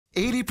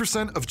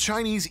80% of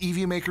Chinese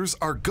EV makers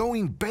are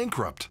going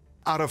bankrupt.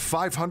 Out of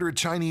 500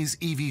 Chinese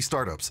EV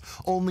startups,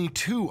 only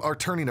 2 are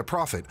turning a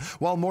profit,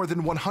 while more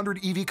than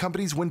 100 EV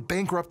companies went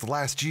bankrupt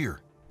last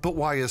year. But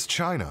why is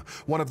China,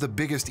 one of the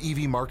biggest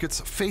EV markets,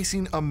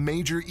 facing a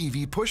major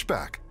EV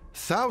pushback?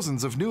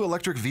 Thousands of new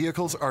electric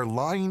vehicles are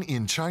lying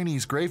in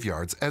Chinese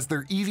graveyards as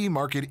their EV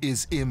market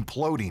is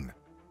imploding.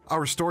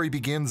 Our story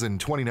begins in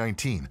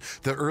 2019,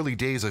 the early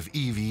days of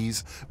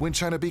EVs, when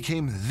China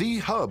became the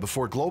hub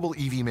for global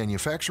EV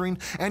manufacturing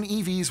and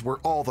EVs were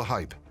all the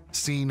hype.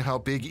 Seeing how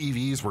big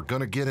EVs were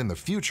gonna get in the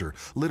future,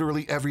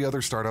 literally every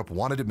other startup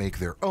wanted to make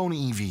their own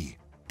EV.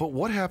 But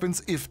what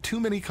happens if too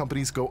many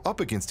companies go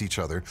up against each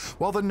other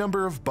while the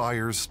number of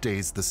buyers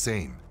stays the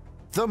same?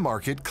 The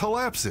market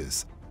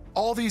collapses.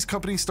 All these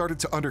companies started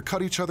to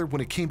undercut each other when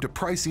it came to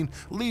pricing,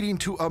 leading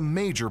to a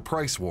major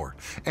price war.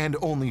 And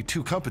only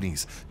 2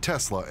 companies,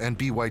 Tesla and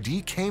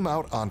BYD, came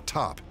out on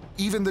top.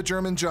 Even the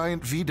German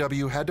giant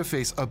VW had to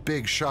face a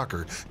big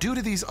shocker due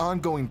to these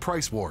ongoing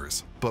price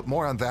wars. But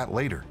more on that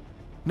later.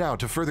 Now,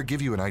 to further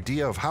give you an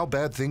idea of how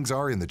bad things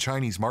are in the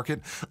Chinese market,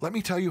 let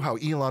me tell you how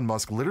Elon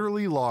Musk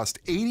literally lost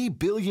 $80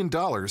 billion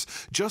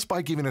just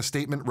by giving a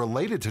statement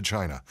related to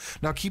China.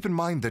 Now, keep in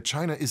mind that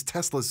China is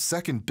Tesla's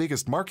second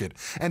biggest market,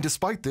 and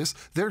despite this,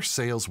 their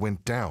sales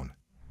went down.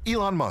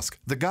 Elon Musk,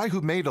 the guy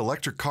who made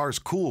electric cars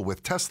cool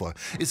with Tesla,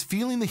 is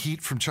feeling the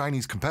heat from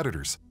Chinese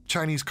competitors.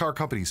 Chinese car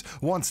companies,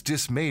 once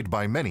dismayed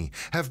by many,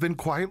 have been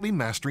quietly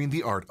mastering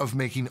the art of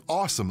making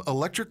awesome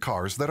electric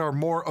cars that are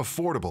more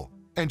affordable.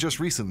 And just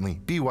recently,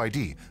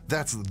 BYD,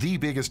 that's the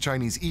biggest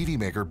Chinese EV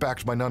maker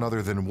backed by none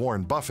other than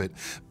Warren Buffett,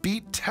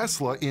 beat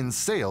Tesla in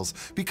sales,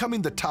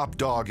 becoming the top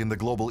dog in the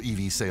global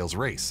EV sales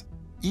race.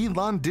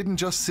 Elon didn't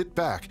just sit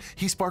back,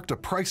 he sparked a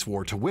price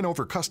war to win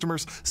over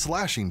customers,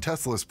 slashing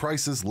Tesla's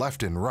prices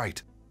left and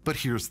right. But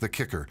here's the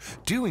kicker,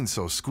 doing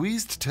so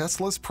squeezed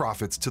Tesla's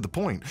profits to the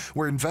point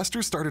where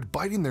investors started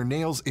biting their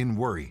nails in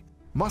worry.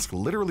 Musk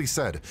literally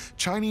said,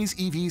 "Chinese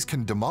EVs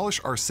can demolish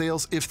our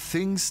sales if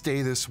things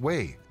stay this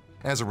way."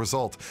 As a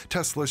result,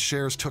 Tesla's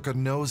shares took a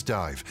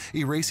nosedive,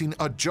 erasing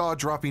a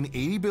jaw-dropping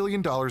 $80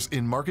 billion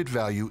in market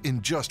value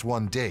in just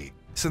one day.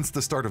 Since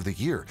the start of the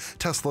year,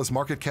 Tesla's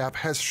market cap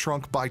has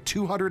shrunk by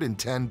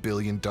 $210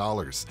 billion.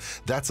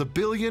 That's a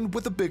billion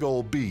with a big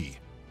old B.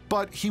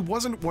 But he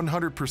wasn't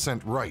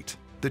 100% right.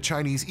 The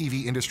Chinese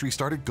EV industry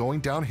started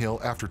going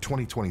downhill after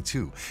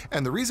 2022,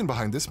 and the reason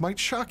behind this might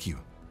shock you.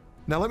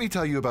 Now let me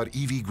tell you about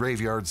EV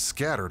graveyards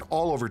scattered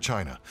all over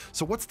China.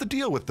 So what's the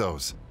deal with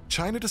those?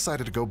 China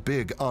decided to go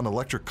big on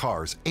electric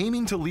cars,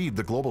 aiming to lead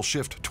the global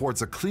shift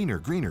towards a cleaner,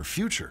 greener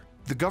future.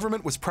 The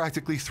government was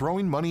practically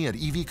throwing money at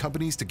EV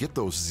companies to get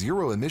those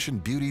zero-emission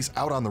beauties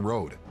out on the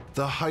road.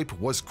 The hype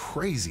was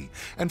crazy,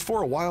 and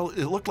for a while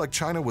it looked like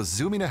China was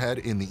zooming ahead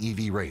in the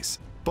EV race.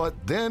 But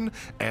then,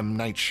 M.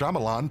 Night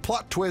Shyamalan,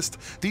 plot twist,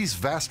 these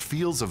vast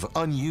fields of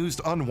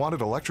unused, unwanted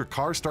electric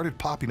cars started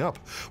popping up.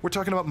 We're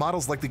talking about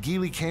models like the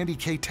Geely Candy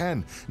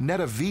K10,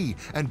 Neta V,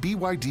 and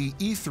BYD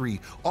E3,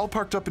 all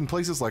parked up in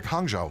places like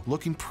Hangzhou,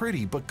 looking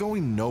pretty but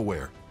going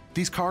nowhere.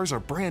 These cars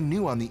are brand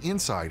new on the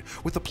inside,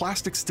 with the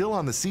plastic still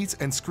on the seats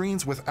and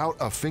screens without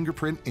a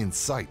fingerprint in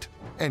sight.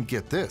 And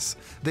get this,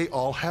 they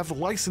all have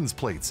license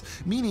plates,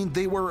 meaning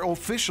they were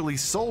officially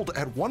sold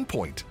at one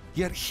point.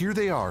 Yet here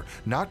they are,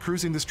 not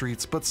cruising the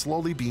streets, but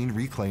slowly being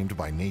reclaimed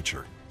by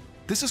nature.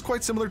 This is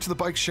quite similar to the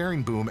bike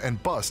sharing boom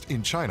and bust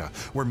in China,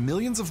 where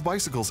millions of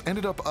bicycles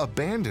ended up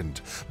abandoned.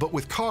 But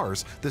with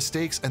cars, the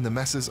stakes and the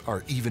messes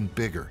are even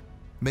bigger.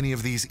 Many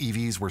of these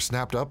EVs were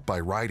snapped up by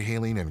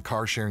ride-hailing and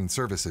car-sharing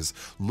services,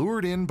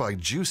 lured in by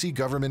juicy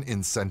government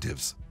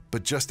incentives.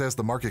 But just as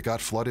the market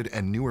got flooded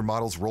and newer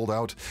models rolled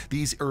out,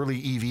 these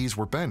early EVs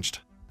were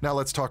benched. Now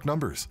let's talk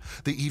numbers.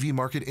 The EV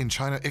market in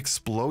China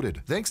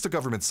exploded thanks to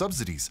government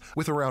subsidies,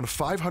 with around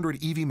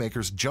 500 EV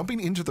makers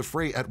jumping into the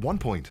fray at one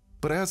point.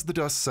 But as the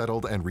dust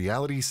settled and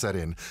reality set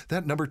in,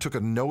 that number took a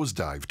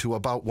nosedive to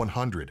about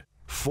 100.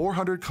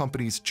 400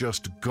 companies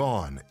just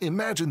gone.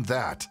 Imagine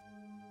that!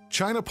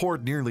 China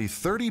poured nearly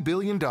 $30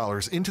 billion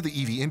into the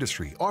EV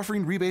industry,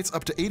 offering rebates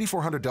up to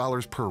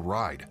 $8,400 per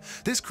ride.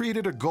 This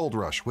created a gold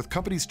rush, with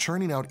companies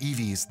churning out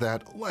EVs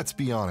that, let's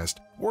be honest,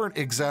 weren't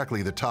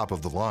exactly the top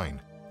of the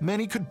line.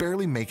 Many could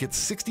barely make it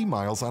 60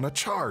 miles on a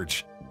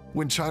charge.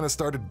 When China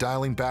started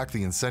dialing back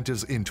the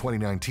incentives in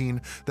 2019,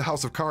 the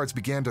house of cards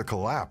began to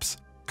collapse.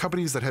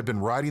 Companies that had been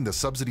riding the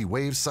subsidy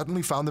wave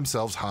suddenly found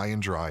themselves high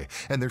and dry,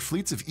 and their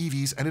fleets of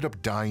EVs ended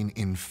up dying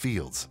in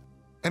fields.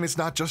 And it's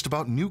not just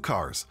about new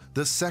cars.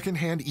 The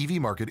second-hand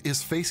EV market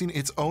is facing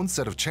its own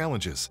set of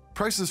challenges.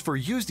 Prices for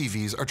used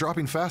EVs are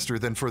dropping faster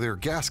than for their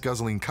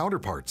gas-guzzling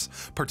counterparts,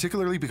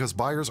 particularly because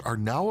buyers are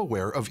now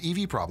aware of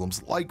EV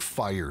problems like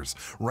fires,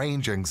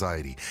 range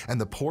anxiety,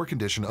 and the poor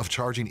condition of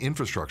charging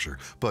infrastructure,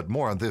 but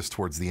more on this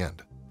towards the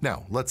end.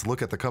 Now, let's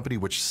look at the company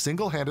which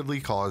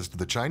single-handedly caused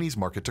the Chinese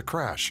market to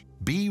crash,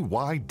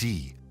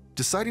 BYD.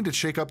 Deciding to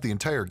shake up the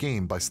entire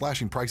game by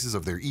slashing prices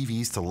of their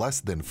EVs to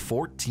less than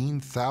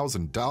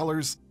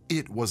 $14,000,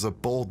 it was a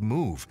bold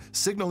move,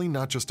 signaling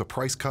not just a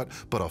price cut,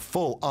 but a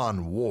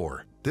full-on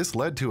war. This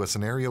led to a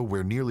scenario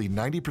where nearly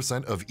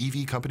 90% of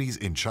EV companies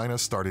in China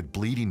started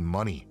bleeding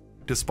money.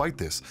 Despite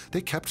this,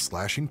 they kept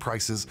slashing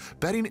prices,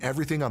 betting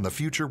everything on the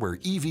future where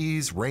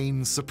EVs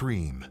reign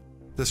supreme.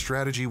 The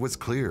strategy was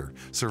clear: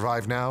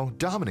 survive now,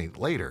 dominate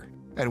later.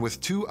 And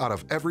with 2 out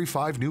of every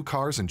 5 new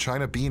cars in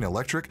China being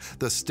electric,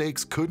 the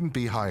stakes couldn't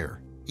be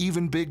higher.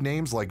 Even big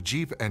names like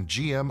Jeep and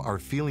GM are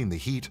feeling the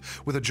heat,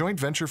 with a joint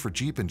venture for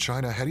Jeep in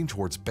China heading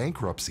towards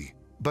bankruptcy.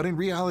 But in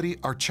reality,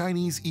 are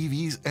Chinese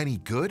EVs any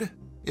good?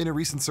 In a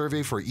recent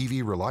survey for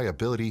EV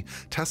reliability,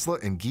 Tesla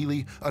and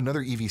Geely,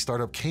 another EV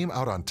startup, came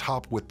out on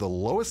top with the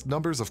lowest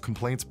numbers of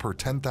complaints per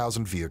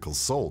 10,000 vehicles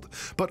sold.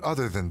 But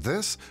other than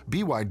this,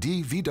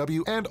 BYD,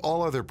 VW, and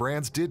all other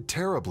brands did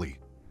terribly.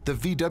 The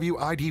VW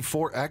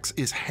ID.4X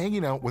is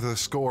hanging out with a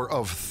score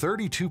of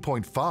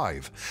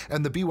 32.5,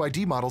 and the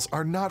BYD models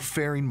are not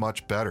faring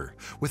much better,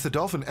 with the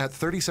Dolphin at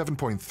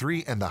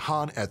 37.3 and the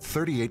Han at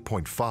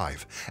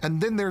 38.5. And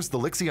then there's the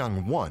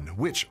Lixiang 1,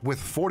 which, with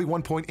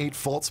 41.8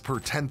 faults per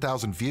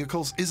 10,000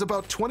 vehicles, is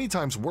about 20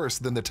 times worse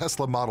than the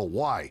Tesla Model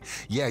Y.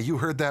 Yeah, you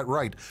heard that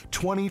right,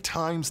 20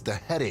 times the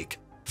headache.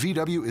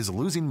 VW is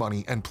losing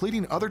money and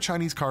pleading other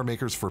Chinese car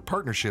makers for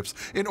partnerships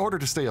in order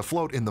to stay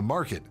afloat in the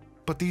market.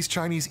 But these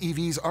Chinese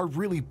EVs are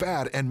really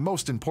bad and,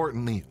 most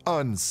importantly,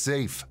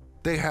 unsafe.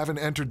 They haven't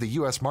entered the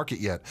US market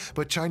yet,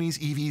 but Chinese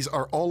EVs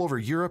are all over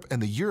Europe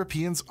and the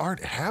Europeans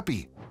aren't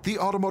happy. The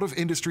automotive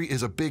industry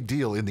is a big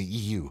deal in the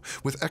EU,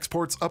 with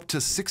exports up to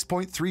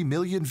 6.3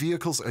 million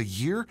vehicles a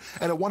year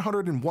and a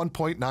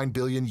 101.9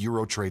 billion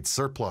euro trade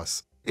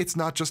surplus. It's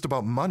not just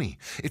about money,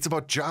 it's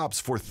about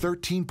jobs for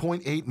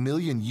 13.8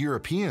 million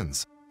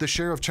Europeans. The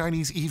share of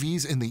Chinese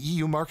EVs in the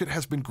EU market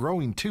has been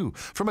growing too,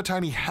 from a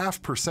tiny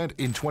 0.5%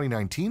 in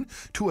 2019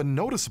 to a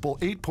noticeable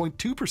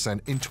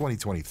 8.2% in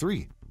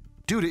 2023.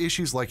 Due to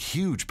issues like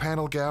huge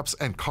panel gaps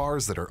and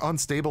cars that are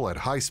unstable at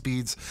high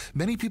speeds,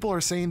 many people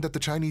are saying that the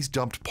Chinese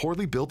dumped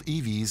poorly built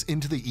EVs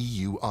into the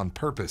EU on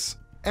purpose.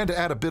 And to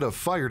add a bit of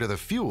fire to the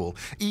fuel,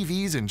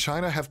 EVs in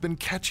China have been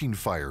catching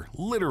fire,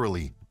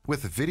 literally,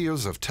 with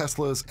videos of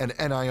Teslas and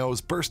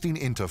NIOs bursting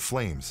into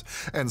flames.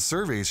 And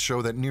surveys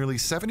show that nearly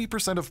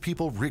 70% of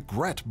people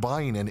regret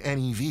buying an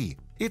NEV.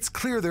 It's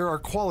clear there are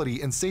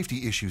quality and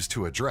safety issues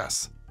to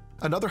address.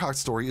 Another hot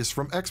story is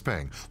from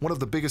XPeng, one of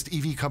the biggest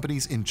EV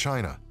companies in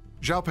China.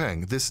 Zhao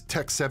Peng, this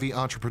tech-savvy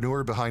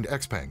entrepreneur behind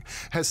XPeng,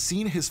 has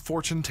seen his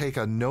fortune take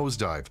a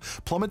nosedive,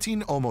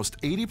 plummeting almost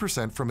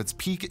 80% from its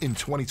peak in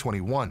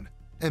 2021.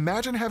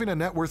 Imagine having a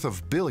net worth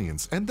of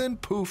billions and then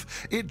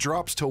poof, it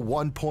drops to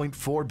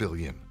 1.4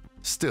 billion.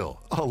 Still,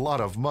 a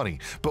lot of money,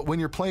 but when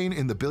you're playing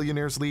in the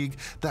billionaires league,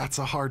 that's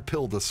a hard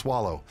pill to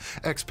swallow.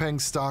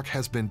 XPeng's stock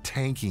has been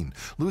tanking,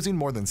 losing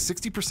more than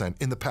 60%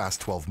 in the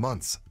past 12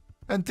 months.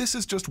 And this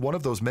is just one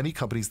of those many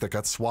companies that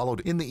got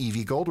swallowed in the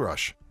EV gold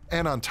rush.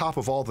 And on top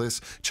of all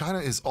this, China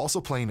is also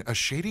playing a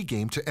shady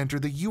game to enter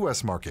the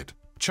US market.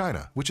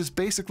 China, which is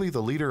basically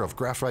the leader of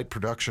graphite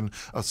production,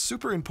 a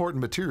super important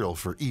material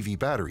for EV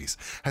batteries,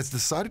 has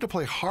decided to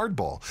play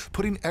hardball,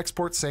 putting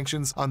export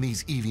sanctions on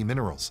these EV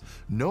minerals.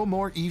 No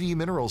more EV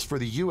minerals for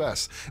the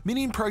US,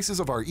 meaning prices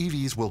of our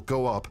EVs will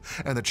go up,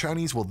 and the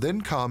Chinese will then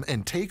come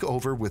and take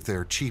over with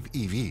their cheap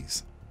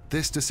EVs.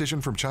 This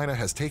decision from China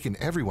has taken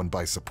everyone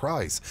by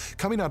surprise,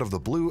 coming out of the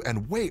blue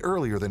and way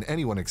earlier than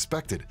anyone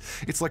expected.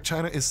 It's like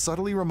China is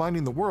subtly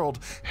reminding the world,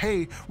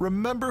 hey,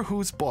 remember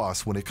who's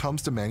boss when it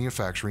comes to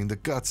manufacturing the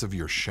guts of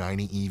your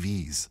shiny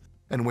EVs.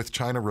 And with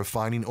China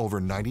refining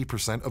over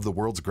 90% of the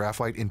world's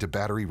graphite into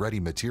battery-ready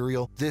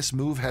material, this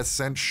move has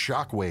sent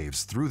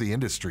shockwaves through the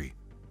industry.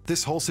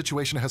 This whole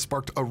situation has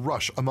sparked a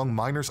rush among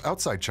miners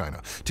outside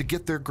China to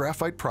get their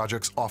graphite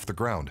projects off the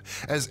ground,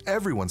 as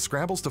everyone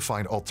scrambles to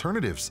find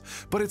alternatives.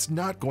 But it's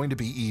not going to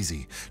be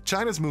easy.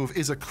 China's move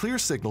is a clear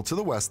signal to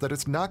the West that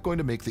it's not going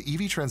to make the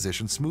EV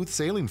transition smooth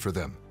sailing for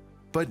them.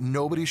 But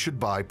nobody should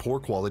buy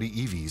poor quality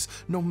EVs,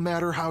 no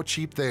matter how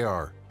cheap they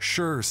are.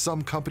 Sure,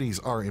 some companies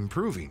are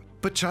improving,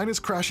 but China's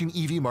crashing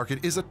EV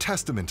market is a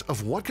testament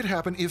of what could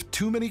happen if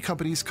too many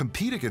companies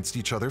compete against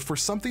each other for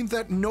something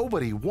that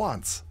nobody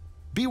wants.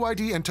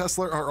 BYD and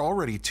Tesla are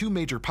already two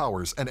major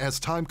powers, and as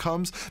time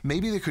comes,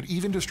 maybe they could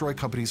even destroy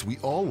companies we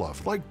all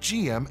love, like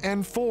GM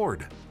and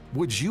Ford.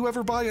 Would you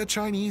ever buy a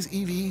Chinese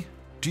EV?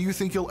 Do you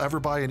think you'll ever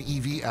buy an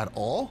EV at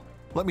all?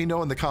 Let me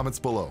know in the comments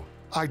below.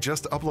 I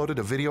just uploaded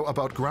a video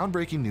about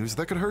groundbreaking news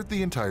that could hurt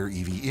the entire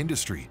EV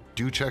industry.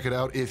 Do check it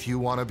out if you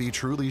want to be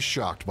truly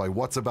shocked by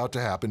what's about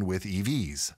to happen with EVs.